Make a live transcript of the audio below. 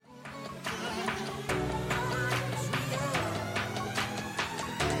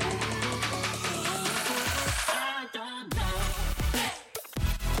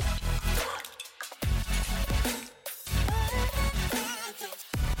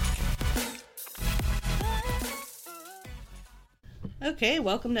Okay,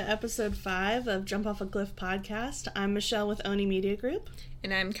 welcome to episode 5 of Jump Off a Cliff podcast. I'm Michelle with Oni Media Group.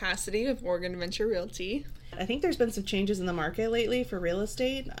 And I'm Cassidy with Oregon Venture Realty. I think there's been some changes in the market lately for real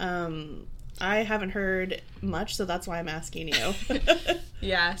estate. I haven't heard much, so that's why I'm asking you.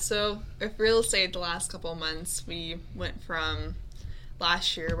 Yeah, so with real estate the last couple of months, we went from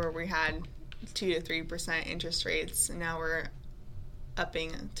last year where we had 2 to 3% interest rates, and now we're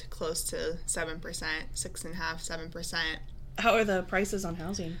upping to close to 7%, 6.5%, 7%. How are the prices on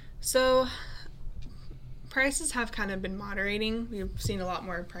housing? So prices have kind of been moderating. We've seen a lot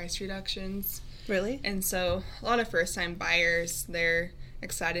more price reductions. Really? And so a lot of first-time buyers, they're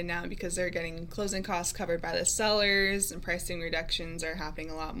excited now because they're getting closing costs covered by the sellers, and pricing reductions are happening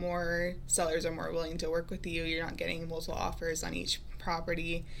a lot more. Sellers are more willing to work with you. You're not getting multiple offers on each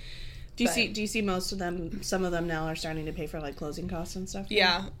property. Do you see most of them, some of them now are starting to pay for like closing costs and stuff?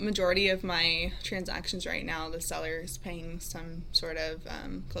 Yeah, majority of my transactions right now, the seller is paying some sort of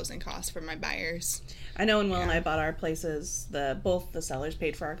closing costs for my buyers. I know when Will and I bought our places, both the sellers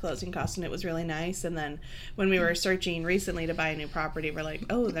paid for our closing costs, and it was really nice. And then when we were searching recently to buy a new property, we're like,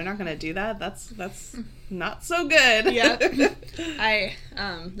 oh, they're not going to do that? That's not so good. Yeah.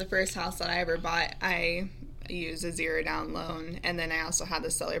 The first house that I ever bought, I used a 0 down loan, and then I also had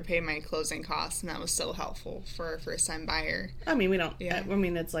the seller pay my closing costs, and that was so helpful for a first-time buyer. I mean,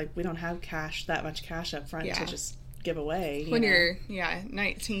 it's like we don't have that much cash up front to just give away. When you're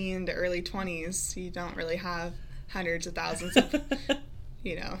 19 to early 20s, you don't really have hundreds of thousands of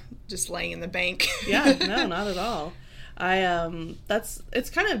just laying in the bank. Yeah, no, not at all. It's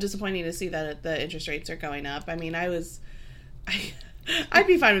kind of disappointing to see that the interest rates are going up. I mean, I'd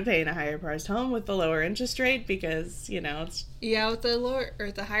be fine with paying a higher priced home with the lower interest rate because, it's... Yeah, with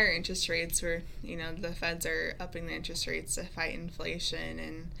the higher interest rates where, the feds are upping the interest rates to fight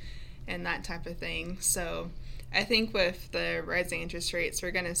inflation and that type of thing. So I think with the rising interest rates,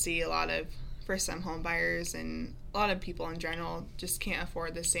 we're going to see a lot of first-time home buyers and a lot of people in general just can't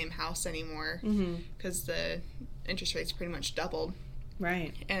afford the same house anymore because the interest rates pretty much doubled.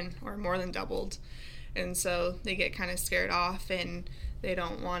 Right. Or more than doubled. And so they get kind of scared off and they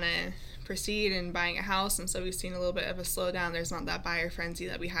don't want to proceed in buying a house. And so we've seen a little bit of a slowdown. There's not that buyer frenzy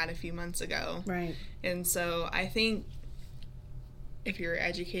that we had a few months ago. Right. And so I think if you're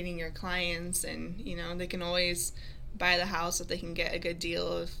educating your clients and, they can always buy the house if they can get a good deal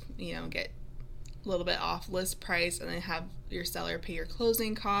of, get a little bit off list price and then have your seller pay your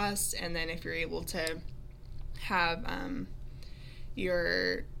closing costs. And then if you're able to have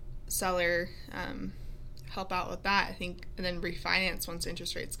your seller help out with that, I think, and then refinance once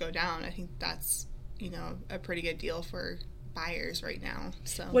interest rates go down, I think that's a pretty good deal for buyers right now.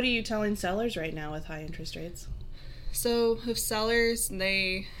 So what are you telling sellers right now with high interest rates? So with sellers,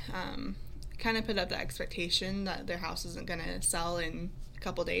 they kind of put up the expectation that their house isn't going to sell in a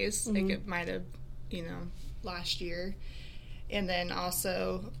couple days like it might have last year. And then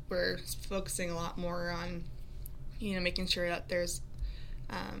also we're focusing a lot more on making sure that there's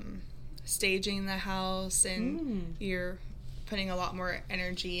staging the house, and you're putting a lot more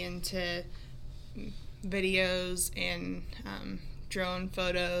energy into videos and drone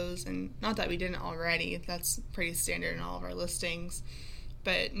photos, and not that we didn't already, that's pretty standard in all of our listings,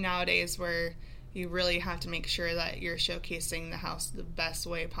 but nowadays where you really have to make sure that you're showcasing the house the best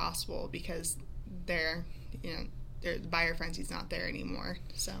way possible because the buyer frenzy's not there anymore.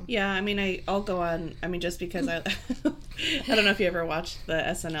 So yeah, I mean, I'll go on. I mean, just because I don't know if you ever watched the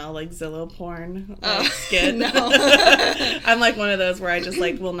SNL like Zillow porn skit. No. I'm like one of those where I just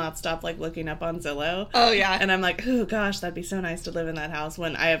like will not stop like looking up on Zillow. Oh yeah, and I'm like, oh gosh, that'd be so nice to live in that house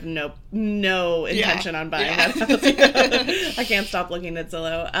when I have no intention on buying that house. I can't stop looking at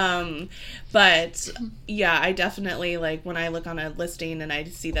Zillow. But yeah, I definitely like when I look on a listing and I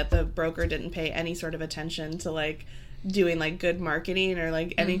see that the broker didn't pay any sort of attention to like doing like good marketing or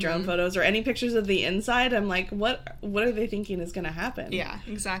like any drone photos or any pictures of the inside, I'm like, what are they thinking is going to happen? Yeah,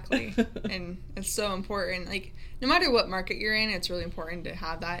 exactly. And it's so important, like no matter what market you're in, it's really important to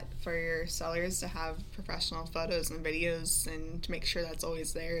have that for your sellers, to have professional photos and videos and to make sure that's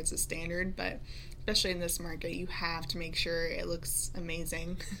always there. It's a standard, but especially in this market, you have to make sure it looks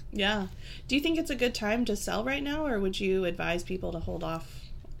amazing. Yeah. Do you think it's a good time to sell right now, or would you advise people to hold off,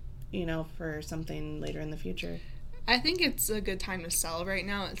 for something later in the future? I think it's a good time to sell right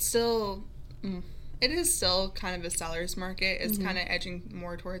now. It's still it is still kind of a seller's market. It's kind of edging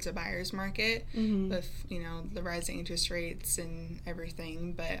more towards a buyer's market with, the rising interest rates and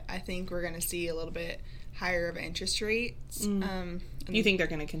everything. But I think we're going to see a little bit higher of interest rates. You think they're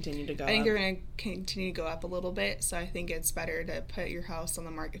going to continue to go up? I think they're going to continue to go up a little bit. So I think it's better to put your house on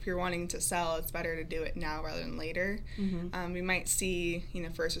the market. If you're wanting to sell, it's better to do it now rather than later. We might see,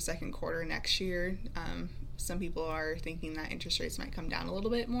 first or second quarter next year. Some people are thinking that interest rates might come down a little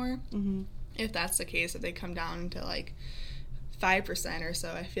bit more. If that's the case, if they come down to like 5% or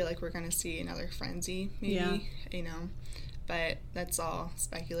so, I feel like we're going to see another frenzy, maybe, but that's all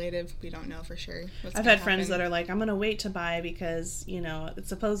speculative. We don't know for sure. I've had friends that are like, I'm going to wait to buy because,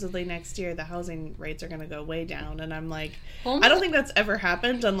 supposedly next year the housing rates are going to go way down. And I'm like, I don't think that's ever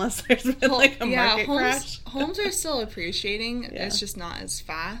happened unless there's been like a market crash. Homes are still appreciating. It's just not as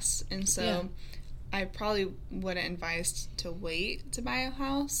fast. And so I probably wouldn't advise to wait to buy a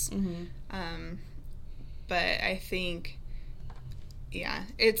house. But I think,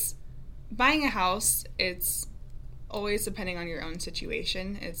 it's buying a house, it's always depending on your own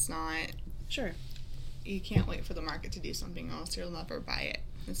situation. It's not... Sure. You can't wait for the market to do something else. You'll never buy it.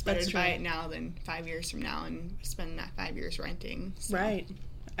 It's better to buy it now than 5 years from now and spend that 5 years renting. So. Right.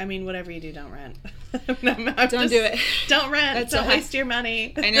 I mean, whatever you do, don't rent. Don't do it. Don't rent. Don't waste your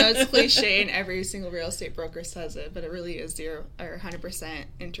money. I know it's cliche and every single real estate broker says it, but it really is 0 or 100%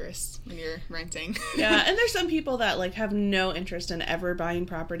 interest when you're renting. Yeah, and there's some people that like have no interest in ever buying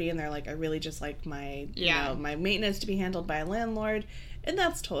property, and they're like, I really just like my my maintenance to be handled by a landlord. And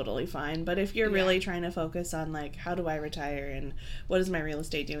that's totally fine. But if you're really trying to focus on, like, how do I retire and what is my real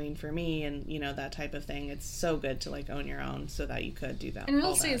estate doing for me and, that type of thing, it's so good to, like, own your own so that you could do that. And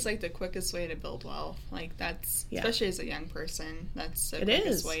real estate is, like, the quickest way to build wealth. Like, that's, especially as a young person, that's the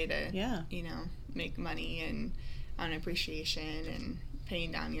quickest way to, make money and on appreciation and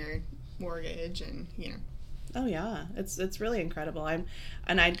paying down your mortgage and, Oh, yeah. It's really incredible. And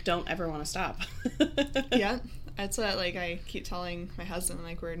I don't ever want to stop. Yeah. That's what, I keep telling my husband,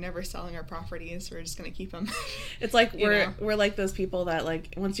 we're never selling our properties. We're just going to keep them. It's like we're like those people that,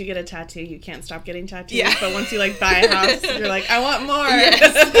 once you get a tattoo, you can't stop getting tattoos. Yeah. But once you, buy a house, you're like, I want more.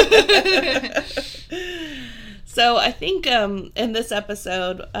 Yes. So I think in this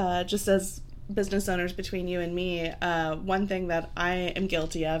episode, just as business owners between you and me, one thing that I am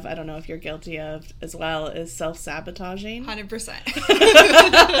guilty of, I don't know if you're guilty of as well, is self-sabotaging.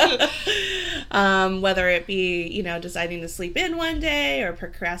 100%. Whether it be, deciding to sleep in one day or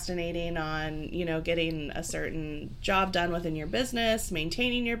procrastinating on, getting a certain job done within your business,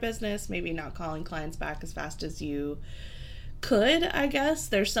 maintaining your business, maybe not calling clients back as fast as you could, I guess.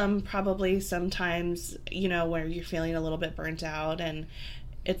 There's sometimes, where you're feeling a little bit burnt out, and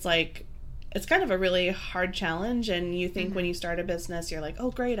it's like, it's kind of a really hard challenge, and you think when you start a business, you're like,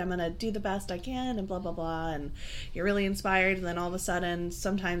 oh, great, I'm going to do the best I can, and blah, blah, blah, and you're really inspired, and then all of a sudden,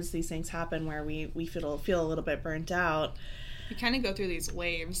 sometimes these things happen where we feel a little bit burnt out. You kind of go through these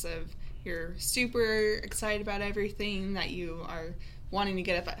waves of you're super excited about everything, that you are wanting to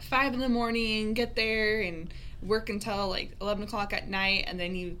get up at 5 in the morning, get there, and work until, 11 o'clock at night, and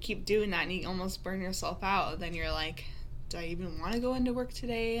then you keep doing that, and you almost burn yourself out, and then you're like, do I even want to go into work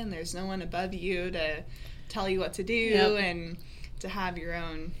today? And there's no one above you to tell you what to do and to have your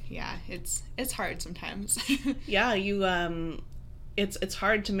own. Yeah, it's hard sometimes. Yeah, you it's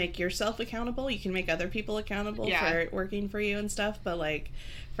hard to make yourself accountable. You can make other people accountable for working for you and stuff, but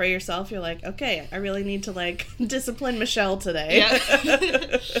for yourself, you're like, okay, I really need to discipline Michelle today. Yeah.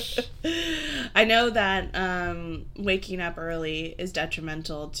 I know that waking up early is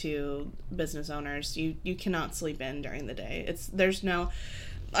detrimental to business owners. You cannot sleep in during the day.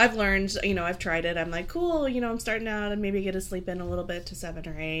 I've learned, I've tried it. I'm like, cool, I'm starting out and maybe get to sleep in a little bit to 7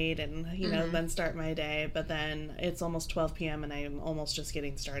 or 8 and, then start my day. But then it's almost 12 p.m. and I'm almost just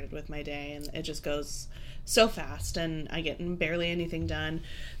getting started with my day, and it just goes so fast and I get barely anything done.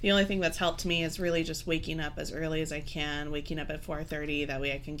 The only thing that's helped me is really just waking up as early as I can, waking up at 4:30. That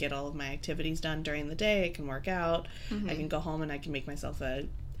way I can get all of my activities done during the day. I can work out. I can go home and I can make myself a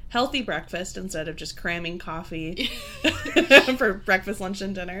healthy breakfast instead of just cramming coffee for breakfast, lunch,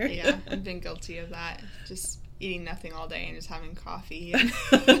 and dinner. Yeah, I've been guilty of that. Just eating nothing all day and just having coffee.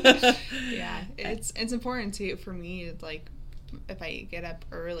 Yeah, it's important for me to if I get up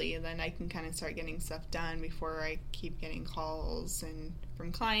early, then I can kind of start getting stuff done before I keep getting calls and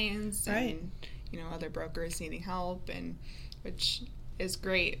from clients and other brokers needing help, and which is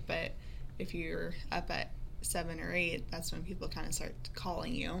great. But if you're up at 7 or 8, that's when people kind of start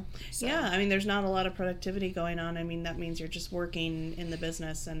calling you. So. Yeah, I mean, there's not a lot of productivity going on. I mean, that means you're just working in the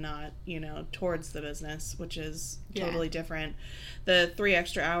business and not, towards the business, which is totally different. The 3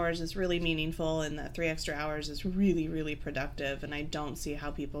 extra hours is really meaningful, and that 3 extra hours is really, really productive, and I don't see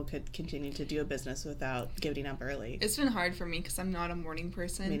how people could continue to do a business without getting up early. It's been hard for me because I'm not a morning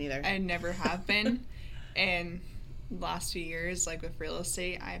person. Me neither. I never have been, and last few years, like with real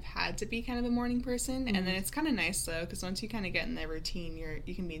estate, I've had to be kind of a morning person, and then it's kind of nice though, because once you kind of get in the routine,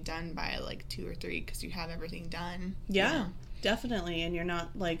 you can be done by like 2 or 3 because you have everything done. Yeah, definitely, and you're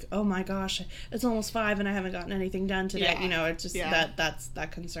not like, oh my gosh, it's almost 5 and I haven't gotten anything done today. It's just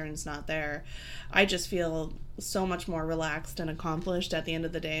that concern's not there. I just feel so much more relaxed and accomplished at the end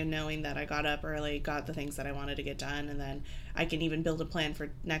of the day, knowing that I got up early, got the things that I wanted to get done, and then I can even build a plan for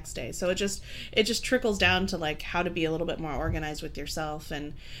next day. So it just trickles down to like how to be a little bit more organized with yourself,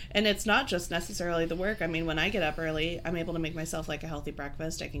 and it's not just necessarily the work. I mean, when I get up early, I'm able to make myself like a healthy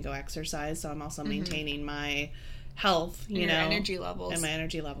breakfast. I can go exercise, so I'm also maintaining my health, energy levels. And my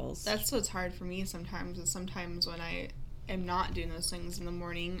energy levels. That's what's hard for me sometimes, is sometimes when I am not doing those things in the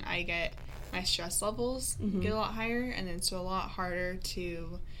morning, I get my stress levels get a lot higher, and it's a lot harder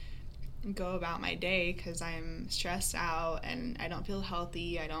to go about my day because I'm stressed out and I don't feel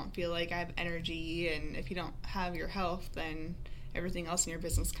healthy. I don't feel like I have energy, and if you don't have your health, then everything else in your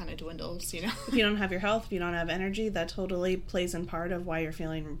business kind of dwindles, If you don't have your health, if you don't have energy, that totally plays in part of why you're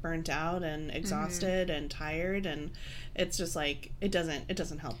feeling burnt out and exhausted and tired, and it's just like it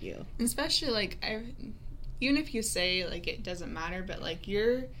doesn't help you. Especially like even if you say like it doesn't matter, but like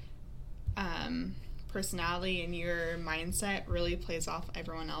your personality and your mindset really plays off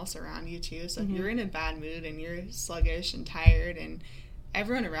everyone else around you too. So if you're in a bad mood and you're sluggish and tired, and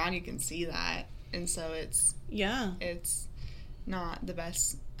everyone around you can see that, and so it's not the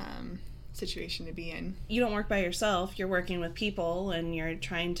best situation to be in. You don't work by yourself. You're working with people, and you're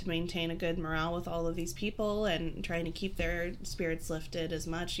trying to maintain a good morale with all of these people and trying to keep their spirits lifted as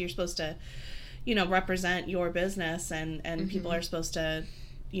much. You're supposed to, represent your business, and people are supposed to,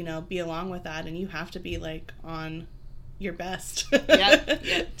 be along with that, and you have to be like on your best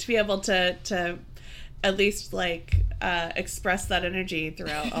to be able to at least like express that energy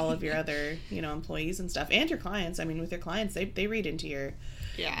throughout all of your other employees and stuff, and your clients. I mean, with your clients, they read into your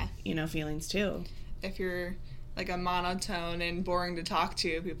feelings too. If you're like a monotone and boring to talk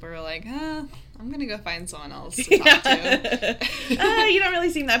to, people are like, I'm gonna go find someone else to talk to. You don't really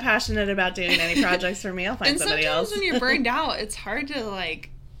seem that passionate about doing any projects for me. I'll find somebody else. And sometimes when you're burned out, it's hard to like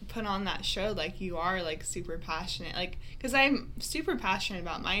put on that show like you are like super passionate, like, because I'm super passionate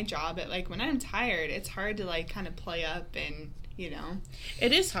about my job, but like when I'm tired, it's hard to like kind of play up, and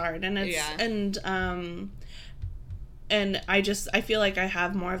it is hard, and it's and I feel like I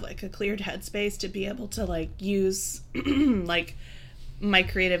have more of like a cleared headspace to be able to like use like my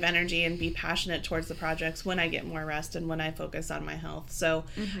creative energy and be passionate towards the projects when I get more rest and when I focus on my health. So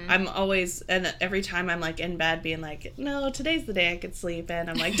I'm always, and every time I'm like in bed being like, no, today's the day I could sleep in,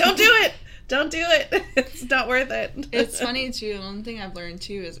 I'm like, don't do it. It's not worth it. It's funny too. One thing I've learned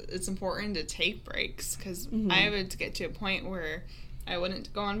too is it's important to take breaks, because I would get to a point where I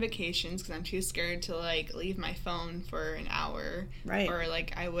wouldn't go on vacations because I'm too scared to like leave my phone for an hour. Right. Or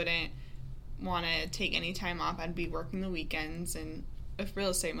like I wouldn't want to take any time off. I'd be working the weekends, and with real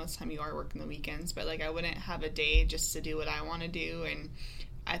estate, most of the time you are working the weekends, but like I wouldn't have a day just to do what I want to do, and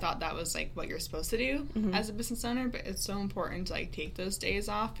I thought that was like what you're supposed to do as a business owner. But it's so important to like take those days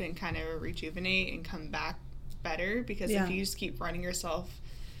off and kind of rejuvenate and come back better, because if you just keep running yourself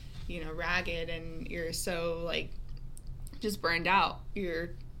ragged and you're so like just burned out, you're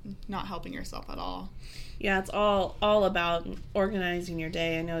not helping yourself at all. Yeah, it's all about organizing your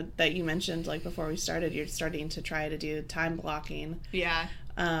day. I know that you mentioned, like, before we started, you're starting to try to do time blocking. Yeah.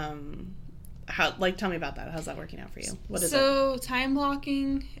 Tell me about that. How's that working out for you? What is it? So, time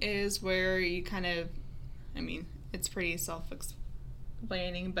blocking is where you kind of, it's pretty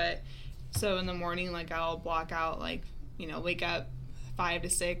self-explaining, but so in the morning, like, I'll block out, like, wake up 5 to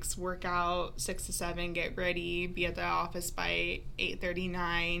 6, work out 6 to 7, get ready, be at the office by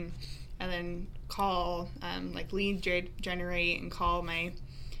 8:39, and then call, lead generate and call my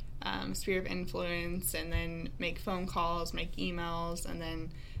sphere of influence, and then make phone calls, make emails, and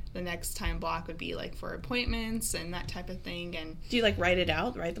then the next time block would be like for appointments and that type of thing. And do you like write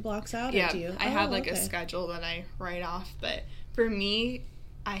the blocks out? Yeah, or do you? I have a schedule that I write off, but for me,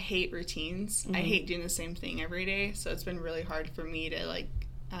 I hate routines. I hate doing the same thing every day, so it's been really hard for me to like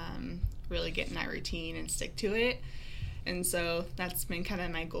really get in that routine and stick to it. And so that's been kind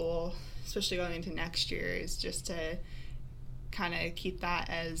of my goal, especially going into next year, is just to kind of keep that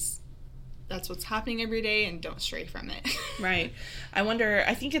as that's what's happening every day and don't stray from it. Right. I wonder,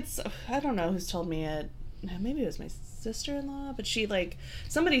 I think it's, I don't know who's told me it. Maybe it was my sister-in-law, but she, like,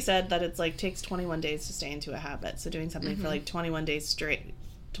 somebody said that it's, like, takes 21 days to stay into a habit. So doing something for, like, 21 days straight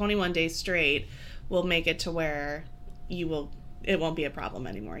will make it to where it won't be a problem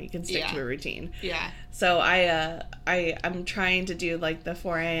anymore. You can stick to a routine. Yeah. So I'm trying to do, like, the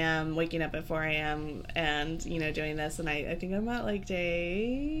 4 a.m., waking up at 4 a.m. and, you know, doing this. And I think I'm at, like,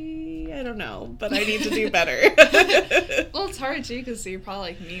 I don't know, but I need to do better. Well, it's hard, too, because you're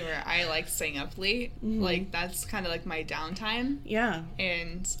probably like me, where I like staying up late. Like, that's kind of, like, my downtime. Yeah.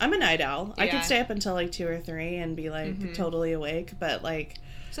 And I'm a night owl. Yeah. I could stay up until, like, 2 or 3 and be, like, totally awake, but, like...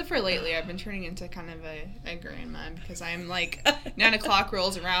 Except for lately, I've been turning into kind of a grandma, because I'm like, 9 o'clock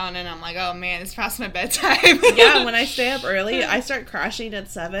rolls around and I'm like, oh man, it's past my bedtime. Yeah, when I stay up early, I start crashing at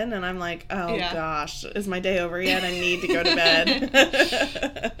 7 and I'm like, oh gosh, is my day over yet? I need to go to bed.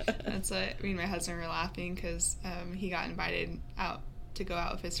 That's what me and my husband were laughing, because he got invited out to go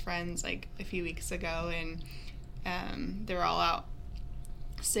out with his friends like a few weeks ago, and they were all out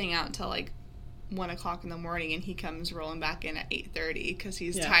staying out until like 1 o'clock in the morning, and he comes rolling back in at 8:30 because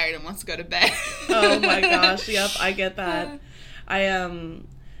he's tired and wants to go to bed. Oh my gosh, yep, I get that.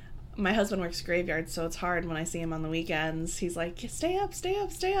 My husband works graveyard, so it's hard when I see him on the weekends. He's like, stay up.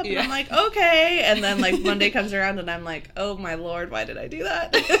 And I'm like, okay. And then like Monday comes around and I'm like, oh my Lord, why did I do that?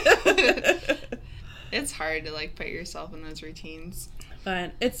 It's hard to like put yourself in those routines.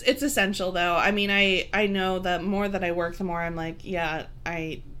 But it's essential though. I mean, I know that more that I work, the more I'm like, yeah,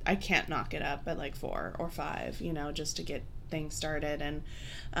 I can't knock it up at like 4 or 5, you know, just to get things started.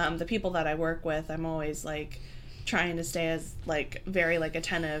 And the people that I work with, I'm always like trying to stay as like very like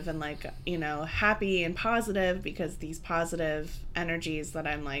attentive and like, you know, happy and positive, because these positive energies that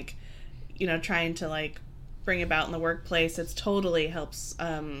I'm like, you know, trying to like bring about in the workplace, it's totally helps.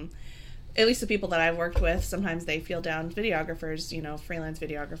 At least the people that I've worked with, sometimes they feel down. Videographers, you know, freelance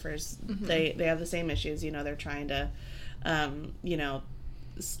videographers, they have the same issues. You know, they're trying to, you know,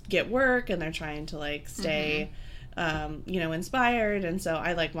 get work, and they're trying to like stay you know, inspired, and so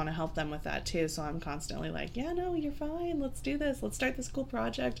I like want to help them with that too. So I'm constantly like, yeah, no, you're fine, let's do this, let's start this cool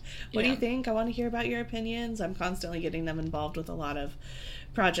project, what do you think, I want to hear about your opinions. I'm constantly getting them involved with a lot of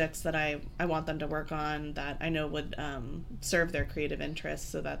projects that I want them to work on that I know would serve their creative interests,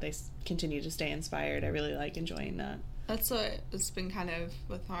 so that they continue to stay inspired. I really like enjoying that. That's what it's been kind of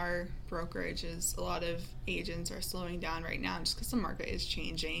with our brokerage, is a lot of agents are slowing down right now just because the market is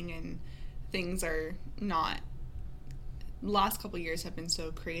changing and things are not... The last couple of years have been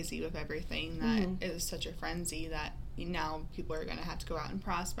so crazy with everything that it is such a frenzy that now people are going to have to go out and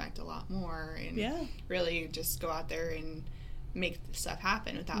prospect a lot more and really just go out there and make stuff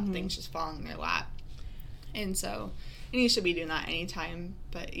happen without things just falling in their lap. And so... And you should be doing that anytime,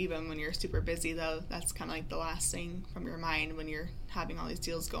 but even when you're super busy, though, that's kind of like the last thing from your mind when you're having all these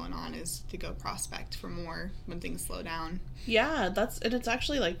deals going on, is to go prospect for more when things slow down. Yeah, and it's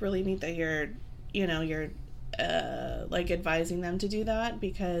actually like really neat that you're like advising them to do that,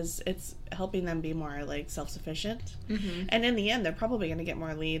 because it's helping them be more like self-sufficient. And in the end, they're probably going to get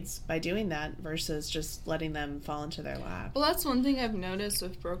more leads by doing that versus just letting them fall into their lap. Well, that's one thing I've noticed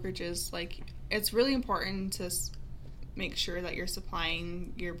with brokerages. Like, it's really important to make sure that you're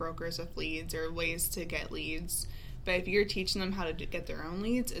supplying your brokers with leads or ways to get leads. But if you're teaching them how to get their own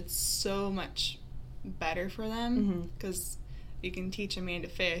leads, it's so much better for them, because you can teach a man to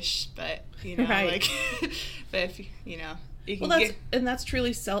fish, but, you know, like, but if, you know, you can and that's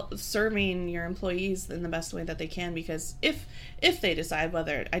truly serving your employees in the best way that they can, because if they decide,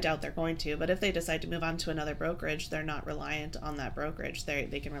 whether, I doubt they're going to, but if they decide to move on to another brokerage, they're not reliant on that brokerage.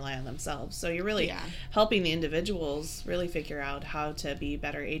 They can rely on themselves. So you're really helping the individuals really figure out how to be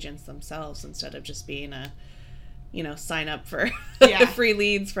better agents themselves, instead of just being a, you know, sign up for free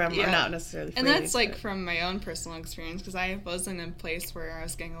leads from, or not necessarily free and that's leads, like from my own personal experience, because I was in a place where I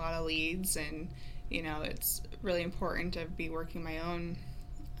was getting a lot of leads, and, you know, it's really important to be working my own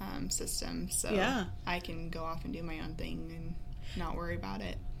system, so I can go off and do my own thing and not worry about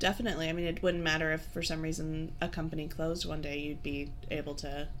it. Definitely. I mean, it wouldn't matter if for some reason a company closed one day, you'd be able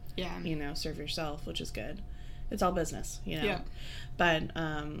to, you know, serve yourself, which is good. It's all business, you know. Yeah. But,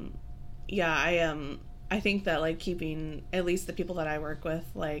 I think that, like, keeping at least the people that I work with,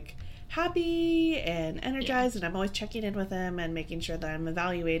 like, happy and energized, and I'm always checking in with them and making sure that I'm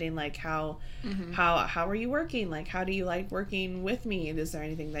evaluating, like, how are you working? Like, how do you like working with me? Is there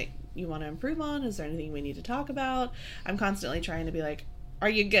anything that you want to improve on? Is there anything we need to talk about? I'm constantly trying to be like, are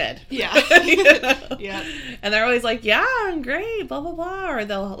you good? Yeah. You know? Yeah. And they're always like, yeah, I'm great, blah, blah, blah. Or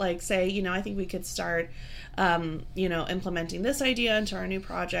they'll, like, say, you know, I think we could start implementing this idea into our new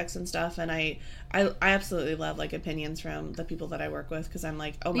projects and stuff. And I absolutely love like opinions from the people that I work with, because I'm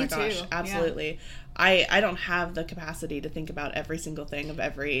like, oh my gosh, absolutely. Yeah. I don't have the capacity to think about every single thing of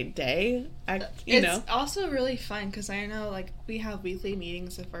every day. It's also really fun because I know like we have weekly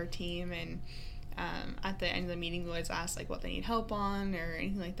meetings with our team, and at the end of the meeting we always ask like what they need help on or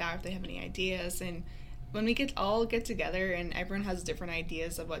anything like that, if they have any ideas. And when we get together and everyone has different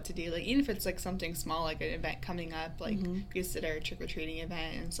ideas of what to do, like even if it's like something small, like an event coming up, like we used to do our trick-or-treating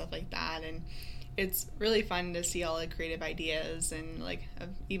event and stuff like that, and it's really fun to see all the creative ideas, and like I've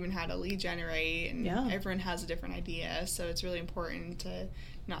even had a lead generate, and everyone has a different idea, so it's really important to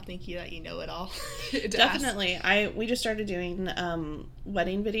not think that you know it all. Definitely. We just started doing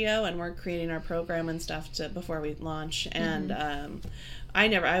wedding video, and we're creating our program and stuff before we launch, and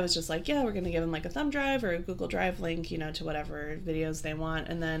I was just like, we're going to give them like a thumb drive or a Google Drive link, to whatever videos they want.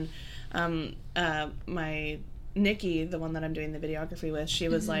 And then my Nikki, the one that I'm doing the videography with, she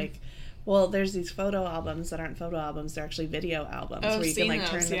was like, well, there's these photo albums that aren't photo albums, they're actually video albums where you can like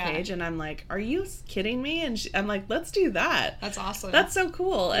turn the page. And I'm like, are you kidding me? And I'm like, let's do that. That's awesome. That's so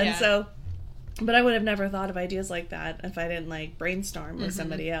cool. And so, but I would have never thought of ideas like that if I didn't like brainstorm with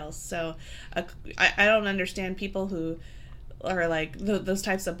somebody else. So I don't understand people who are like those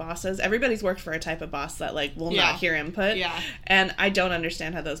types of bosses. Everybody's worked for a type of boss that like will not hear input. Yeah. And I don't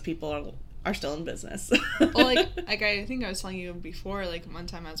understand how those people are still in business. Well, like I think I was telling you before, like one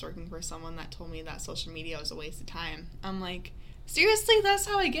time I was working for someone that told me that social media was a waste of time. I'm like, seriously, that's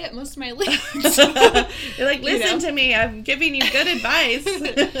how I get most of my leads. You're like, listen to me, I'm giving you good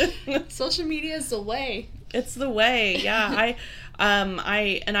advice. Social media is the way. It's the way. Yeah.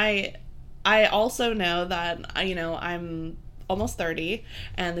 I also know that I'm almost 30,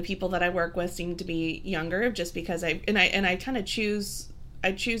 and the people that I work with seem to be younger, just because I kind of choose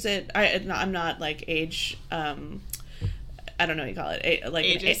it. I'm not like age. I don't know what you call it.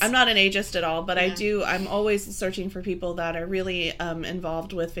 Like I'm not an ageist at all, but I'm always searching for people that are really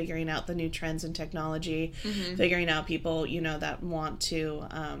involved with figuring out the new trends in technology, figuring out people that want to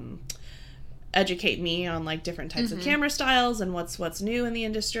educate me on like different types of camera styles and what's new in the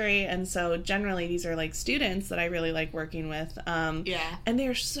industry. And so generally these are like students that I really like working with, and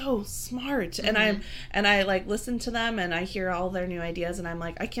they're so smart, and I like listen to them, and I hear all their new ideas, and I'm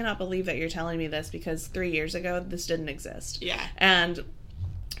like, I cannot believe that you're telling me this, because 3 years ago this didn't exist. And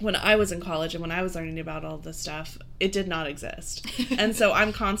when I was in college and when I was learning about all this stuff, it did not exist. And so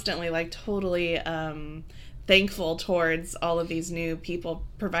I'm constantly like totally thankful towards all of these new people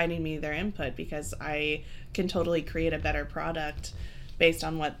providing me their input, because I can totally create a better product based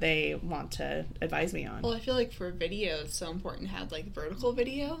on what they want to advise me on. Well, I feel like for video, it's so important to have like vertical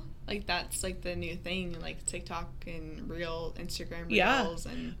video. Like that's like the new thing, like TikTok and Instagram Reels.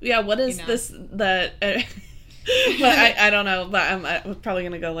 What is this? But I don't know, but I'm probably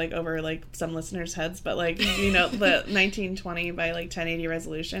gonna go like over like some listeners' heads, but like the 1920 by like 1080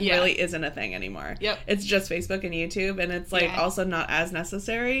 resolution really isn't a thing anymore. It's just Facebook and YouTube, and it's like also not as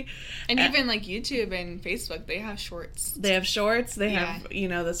necessary. And even like YouTube and Facebook, they have shorts. They have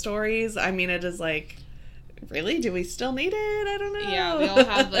the stories. I mean, it is like, really, do we still need it? I don't know. Yeah, we all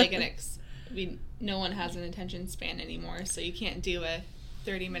have like no one has an attention span anymore, so you can't do a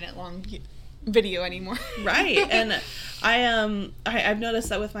 30-minute long video anymore. Right. And I've noticed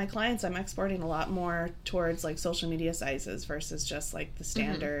that with my clients, I'm exporting a lot more towards like social media sizes versus just like the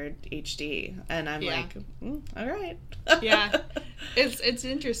standard HD, and I'm like, all right. It's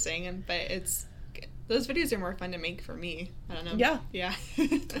interesting, but those videos are more fun to make for me. I don't know.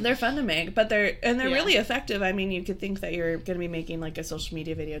 They're fun to make, but they're really effective. I mean, you could think that you're going to be making like a social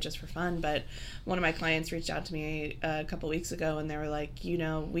media video just for fun, but one of my clients reached out to me a couple weeks ago, and they were like,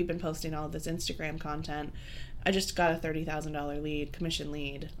 we've been posting all of this Instagram content. I just got a $30,000 commission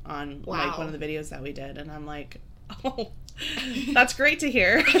lead on like one of the videos that we did, and I'm like, oh, that's great to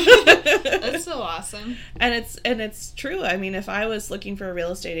hear. That's so awesome. And it's true. I mean, if I was looking for a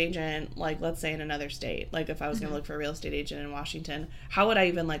real estate agent, like let's say in another state, like if I was going to look for a real estate agent in Washington, how would I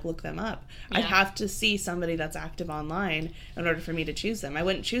even like look them up? I'd have to see somebody that's active online in order for me to choose them. I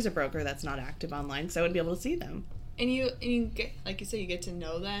wouldn't choose a broker that's not active online, because I wouldn't be able to see them. And you get, like you said, you get to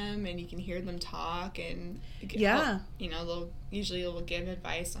know them, and you can hear them talk, and they'll usually will give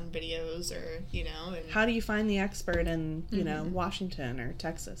advice on videos or, you know. And how do you find the expert in, you know, Washington or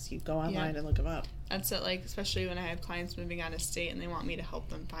Texas? You go online and look them up. That's it, like, especially when I have clients moving out of state and they want me to help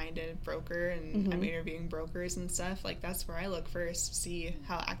them find a broker, and I'm interviewing brokers and stuff. Like, that's where I look first to see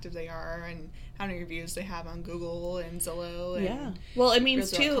how active they are and how many reviews they have on Google and Zillow. And well, it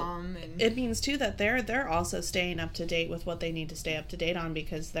means too that they're also staying up to date with what they need to stay up to date on,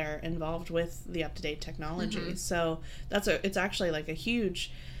 because they're involved with the up to date technology. So it's actually like a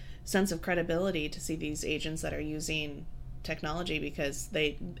huge sense of credibility to see these agents that are using technology, because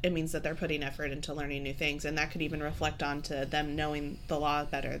it means that they're putting effort into learning new things, and that could even reflect onto them knowing the law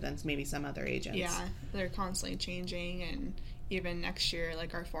better than maybe some other agents. Yeah, they're constantly changing, and even next year,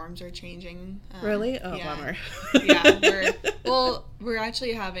 like, our forms are changing. Really? Oh, bummer. We're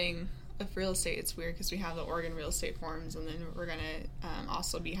actually having a real estate. It's weird because we have the Oregon real estate forms, and then we're gonna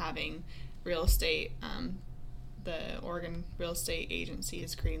also be having real estate. The Oregon Real Estate Agency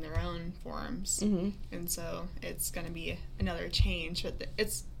is creating their own forms, and so it's going to be another change. But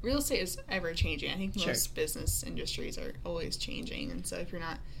it's real estate is ever changing. I think most business industries are always changing, and so if you're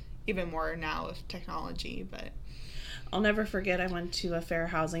not, even more now with technology. But I'll never forget, I went to a fair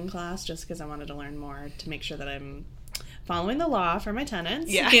housing class just because I wanted to learn more to make sure that I'm following the law for my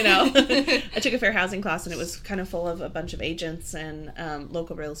tenants. You know. I took a fair housing class, and it was kind of full of a bunch of agents and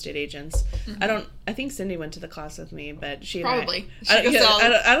local real estate agents. I think Cindy went to the class with me, but she probably. I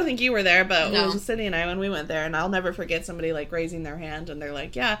don't think you were there, but it was Cindy and I when we went there. And I'll never forget somebody like raising their hand, and they're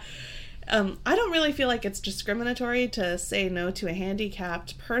like, I don't really feel like it's discriminatory to say no to a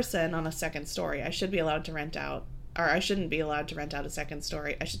handicapped person on a second story. I should be allowed to rent out, or I shouldn't be allowed to rent out a second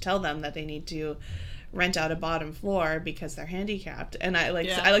story. I should tell them that they need to rent out a bottom floor because they're handicapped. And I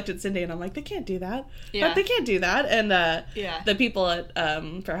looked at Cindy and I'm like, they can't do that. But they can't do that. And the people at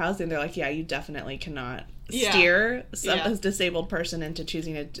for housing, they're like, you definitely cannot steer a disabled person into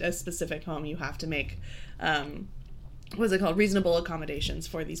choosing a specific home. You have to make what's it called, reasonable accommodations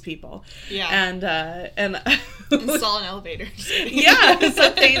for these people. And install an elevator. Something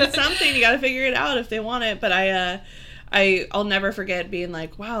you got to figure it out if they want it. But I'll never forget being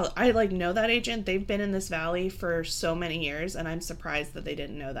like, wow, I like know that agent. They've been in this valley for so many years, and I'm surprised that they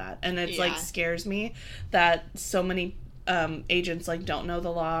didn't know that. And it's like scares me that so many agents like don't know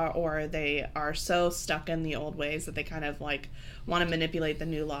the law, or they are so stuck in the old ways that they kind of like want to manipulate the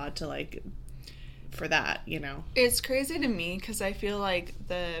new law to like for that, you know. It's crazy to me because I feel like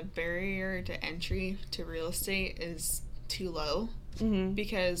the barrier to entry to real estate is too low,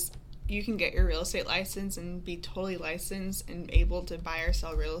 because you can get your real estate license and be totally licensed and able to buy or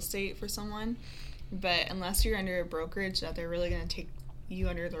sell real estate for someone. But unless you're under a brokerage that they're really going to take you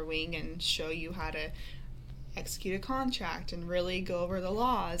under their wing and show you how to execute a contract and really go over the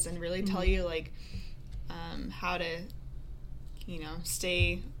laws and really tell you, like, how to, you know,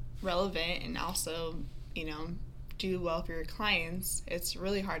 stay relevant and also, you know, do well for your clients, it's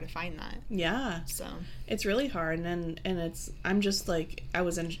really hard to find that. Yeah. So it's really hard, and I'm just like, I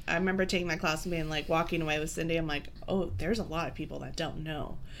remember taking that class and being like, walking away with Cindy, I'm like, oh, there's a lot of people that don't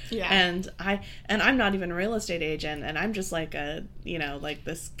know. Yeah. And I'm not even a real estate agent, and I'm just like a, you know, like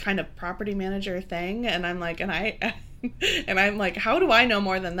this kind of property manager thing, and I'm like, and I'm like, how do I know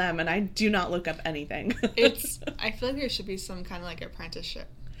more than them? And I do not look up anything. I feel like there should be some kind of like apprenticeship.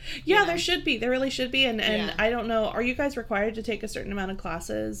 Yeah, there should be. There really should be. And I don't know, are you guys required to take a certain amount of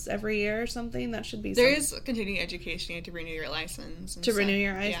classes every year or something? That should be There is continuing education. You have to renew your license. Renew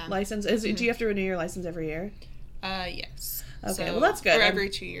your license? Do you have to renew your license every year? Yes. Okay, well that's good. Or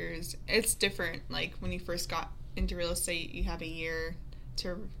every 2 years. It's different. Like when you first got into real estate, you have a year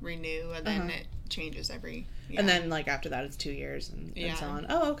to renew, and then it changes every year. And then like after that it's 2 years and so on.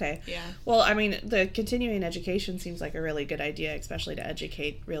 Oh, okay. Yeah. Well, I mean, the continuing education seems like a really good idea, especially to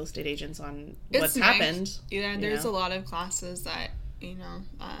educate real estate agents on what's happened. Yeah, there's a lot of classes that, you know,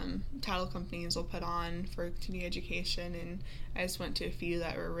 title companies will put on for continuing education, and I just went to a few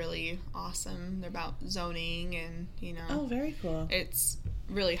that were really awesome. They're about zoning and, you know. Oh, very cool. It's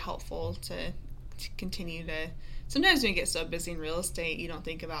really helpful to continue to. Sometimes when you get so busy in real estate, you don't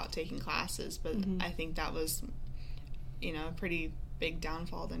think about taking classes, but I think that was, you know, a pretty big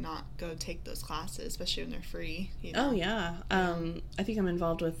downfall to not go take those classes, especially when they're free. You know? Oh, yeah. I think I'm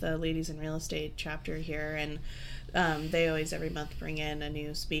involved with the Ladies in Real Estate chapter here, and they always every month bring in a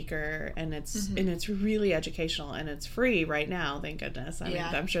new speaker, and it's really educational, and it's free right now, thank goodness. I mean,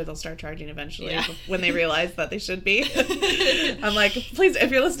 I'm sure they'll start charging eventually when they realize that they should be. I'm like, please,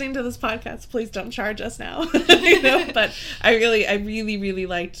 if you're listening to this podcast, please don't charge us now. But I really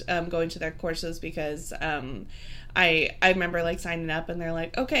liked going to their courses, because I remember like signing up, and they're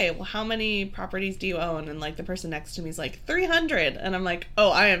like, okay, well, how many properties do you own? And like the person next to me is like 300, and I'm like,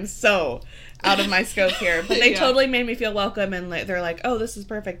 oh, I am so out of my scope here. But they totally made me feel welcome, and they're like, oh, this is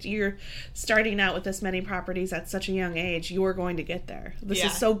perfect. You're starting out with this many properties at such a young age. You are going to get there. This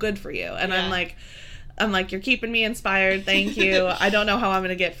is so good for you. And I'm like, you're keeping me inspired. Thank you. I don't know how I'm going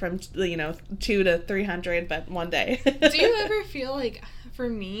to get from 2 to 300, but one day. Do you ever feel like, for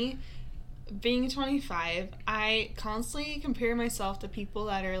me, being 25, I constantly compare myself to people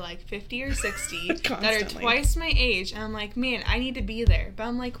that are like 50 or 60 that are twice my age, and I'm like, man, I need to be there. But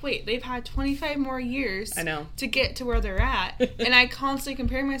I'm like, wait, they've had 25 more years to get to where they're at, and I constantly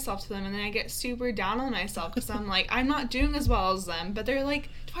compare myself to them, and then I get super down on myself, because I'm like, I'm not doing as well as them, but they're like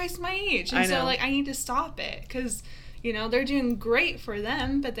twice my age, and so like I need to stop it, because they're doing great for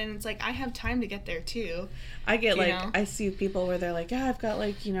them, but then it's like, I have time to get there too. I get I see people where they're like, yeah, I've got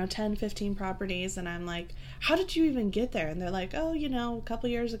 10, 15 properties, and I'm like, how did you even get there? And they're like, oh, a couple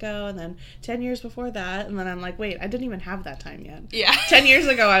years ago, and then 10 years before that, and then I'm like, wait, I didn't even have that time yet. Yeah. 10 years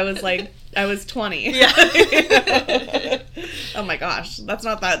ago, I was 20. Yeah. Oh my gosh, that's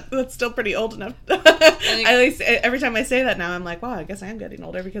still pretty old enough. At least every time I say that now, I'm like, wow, I guess I am getting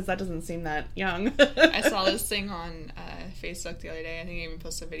older, because that doesn't seem that young. I saw this thing on Facebook the other day. I think I even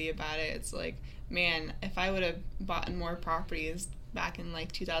posted a video about it. It's like, man, if I would have bought more properties back in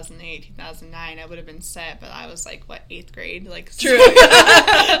 2008, 2009, I would have been set. But I was like, what, 8th grade? True.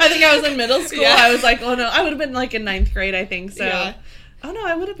 I think I was in middle school. Yeah. I was like, oh no, I would have been in 9th grade, I think. So, oh no,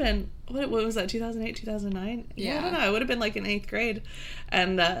 I would have been. What was that? 2008, 2009? Yeah, I don't know. I would have been in 8th grade,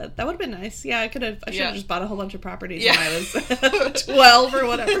 and that would have been nice. Yeah, I should have just bought a whole bunch of properties when I was 12 or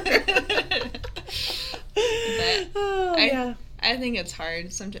whatever. I think it's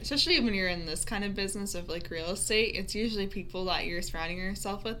hard sometimes, especially when you're in this kind of business of real estate. It's usually people that you're surrounding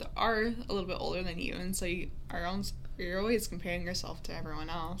yourself with are a little bit older than you, and so you're always comparing yourself to everyone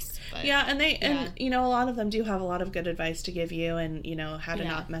else. But, and a lot of them do have a lot of good advice to give you, and how to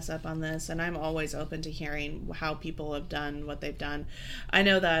not mess up on this. And I'm always open to hearing how people have done what they've done. I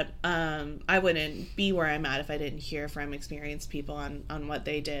know that I wouldn't be where I'm at if I didn't hear from experienced people on what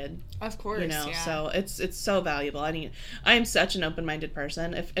they did. Of course, so it's so valuable. I mean, I am such an open-minded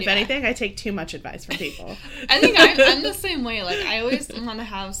person. If anything, I take too much advice from people. I think I'm the same way. I always want to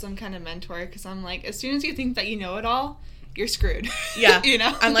have some kind of mentor, because I'm like, as soon as you think that you know it all, you're screwed. Yeah.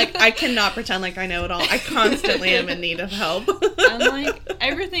 I'm like, I cannot pretend like I know it all. I constantly am in need of help. I'm like,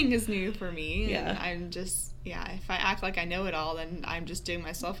 everything is new for me. Yeah. And I'm just, if I act like I know it all, then I'm just doing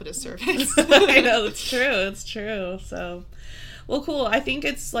myself a disservice. I know, it's true. So, well, cool. I think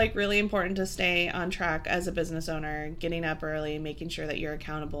it's really important to stay on track as a business owner, getting up early, making sure that you're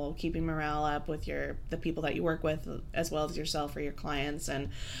accountable, keeping morale up with the people that you work with, as well as yourself or your clients. And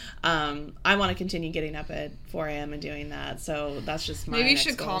I want to continue getting up at 4 a.m. and doing that. So that's just my Maybe you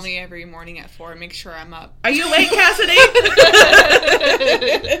should goals. Call me every morning at 4 and make sure I'm up. Are you awake, Cassidy?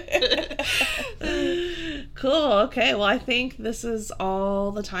 Cool. Okay. Well, I think this is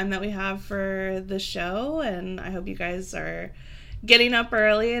all the time that we have for the show, and I hope you guys are getting up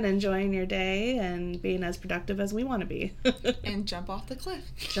early and enjoying your day and being as productive as we want to be. And jump off the cliff.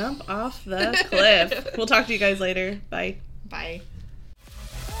 Jump off the cliff. We'll talk to you guys later. Bye. Bye.